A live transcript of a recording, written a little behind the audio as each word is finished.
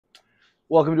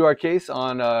Welcome to our case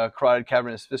on carotid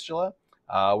cavernous fistula.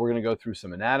 We're going to go through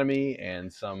some anatomy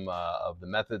and some of the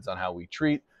methods on how we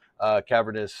treat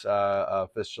cavernous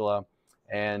fistula,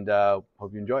 and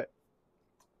hope you enjoy it.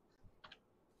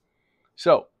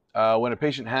 So, when a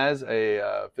patient has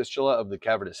a fistula of the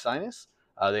cavernous sinus,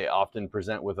 they often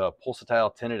present with a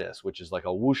pulsatile tinnitus, which is like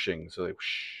a whooshing, so they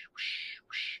whoosh, whoosh,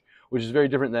 whoosh, which is very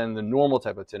different than the normal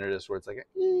type of tinnitus where it's like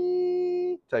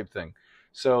a type thing.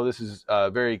 So this is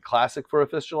very classic for a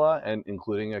fistula, and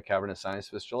including a cavernous sinus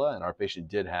fistula, and our patient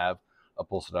did have a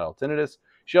pulsatile tinnitus.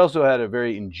 She also had a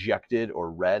very injected or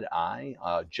red eye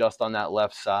just on that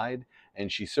left side,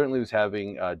 and she certainly was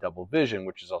having double vision,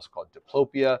 which is also called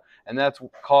diplopia, and that's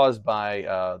caused by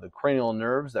the cranial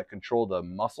nerves that control the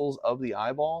muscles of the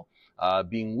eyeball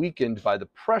being weakened by the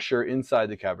pressure inside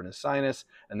the cavernous sinus,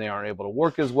 and they aren't able to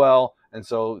work as well, and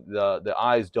so the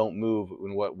eyes don't move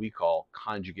in what we call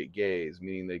conjugate gaze,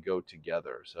 meaning they go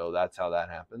together. So that's how that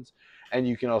happens, and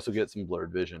you can also get some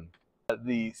blurred vision.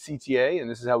 The CTA, and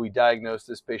this is how we diagnose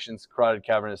this patient's carotid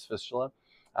cavernous fistula.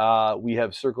 We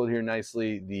have circled here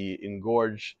nicely the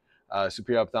engorged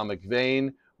superior ophthalmic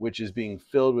vein, which is being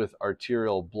filled with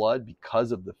arterial blood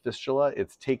because of the fistula.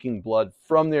 It's taking blood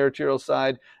from the arterial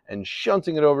side and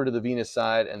shunting it over to the venous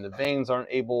side, and the veins aren't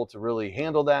able to really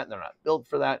handle that. They're not built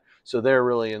for that, so they're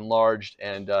really enlarged,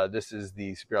 and this is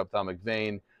the superior ophthalmic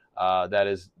vein that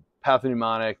is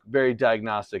pathognomonic, very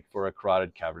diagnostic for a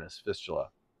carotid cavernous fistula.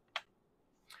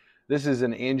 This is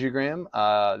an angiogram.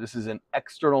 This is an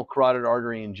external carotid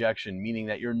artery injection, meaning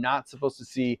that you're not supposed to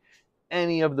see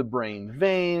any of the brain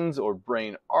veins or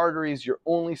brain arteries. You're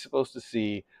only supposed to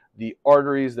see the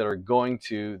arteries that are going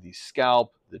to the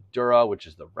scalp, the dura, which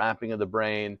is the wrapping of the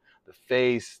brain, the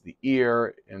face, the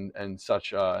ear, and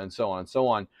such, and so on and so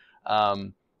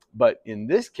on. But in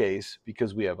this case,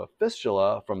 because we have a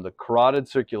fistula from the carotid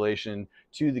circulation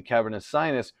to the cavernous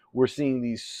sinus, we're seeing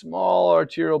these small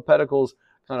arterial pedicles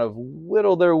kind of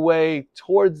whittle their way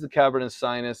towards the cavernous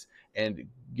sinus and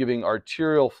giving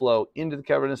arterial flow into the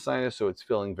cavernous sinus, so it's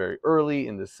filling very early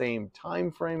in the same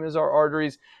time frame as our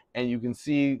arteries. And you can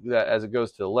see that as it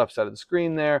goes to the left side of the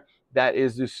screen there, that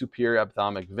is the superior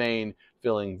ophthalmic vein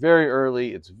filling very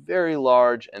early. It's very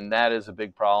large, and that is a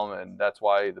big problem, and that's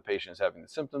why the patient is having the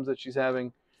symptoms that she's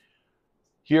having.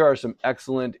 Here are some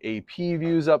excellent AP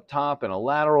views up top and a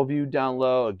lateral view down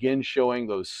low, again showing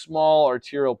those small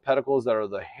arterial pedicles that are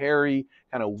the hairy,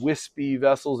 kind of wispy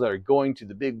vessels that are going to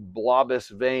the big blobous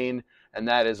vein, and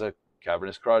that is a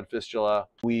cavernous carotid fistula.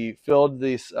 We filled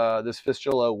this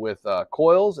fistula with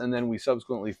coils, and then we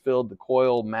subsequently filled the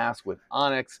coil mass with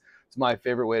onyx. It's my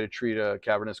favorite way to treat a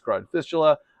cavernous carotid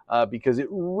fistula because it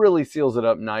really seals it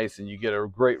up nice, and you get a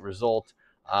great result.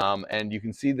 And you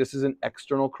can see this is an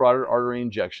external carotid artery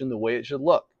injection the way it should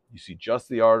look. You see just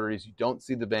the arteries, you don't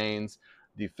see the veins.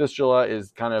 The fistula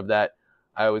is kind of that,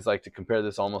 I always like to compare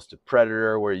this almost to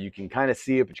Predator, where you can kind of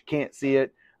see it but you can't see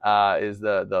it, is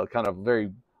the kind of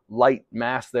very light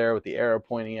mass there with the arrow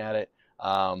pointing at it.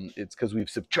 It's because we've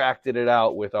subtracted it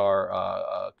out with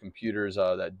our computers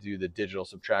that do the digital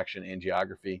subtraction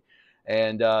angiography.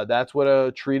 And that's what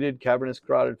a treated cavernous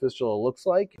carotid fistula looks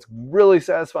like. What's really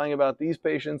satisfying about these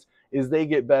patients is they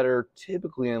get better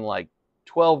typically in like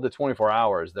 12 to 24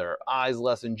 hours. Their eyes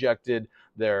less injected,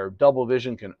 their double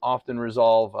vision can often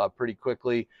resolve pretty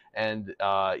quickly, and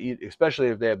especially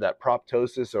if they have that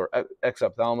proptosis or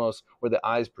exophthalmos where the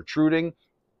eye's protruding,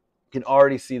 you can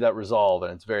already see that resolve,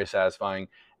 and it's very satisfying.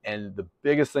 And the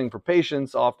biggest thing for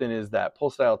patients often is that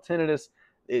pulsatile tinnitus.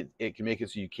 It can make it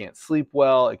so you can't sleep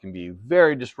well. It can be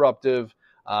very disruptive.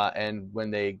 And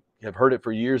when they have heard it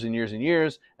for years and years and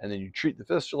years, and then you treat the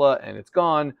fistula and it's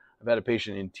gone, I've had a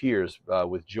patient in tears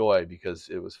with joy because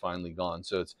it was finally gone.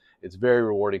 So it's very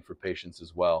rewarding for patients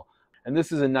as well. And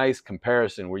this is a nice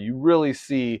comparison where you really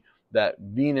see that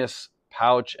venous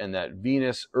pouch and that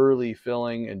venous early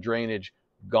filling and drainage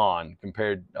gone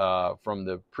compared from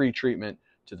the pre-treatment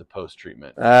to the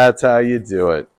post-treatment. That's how you do it.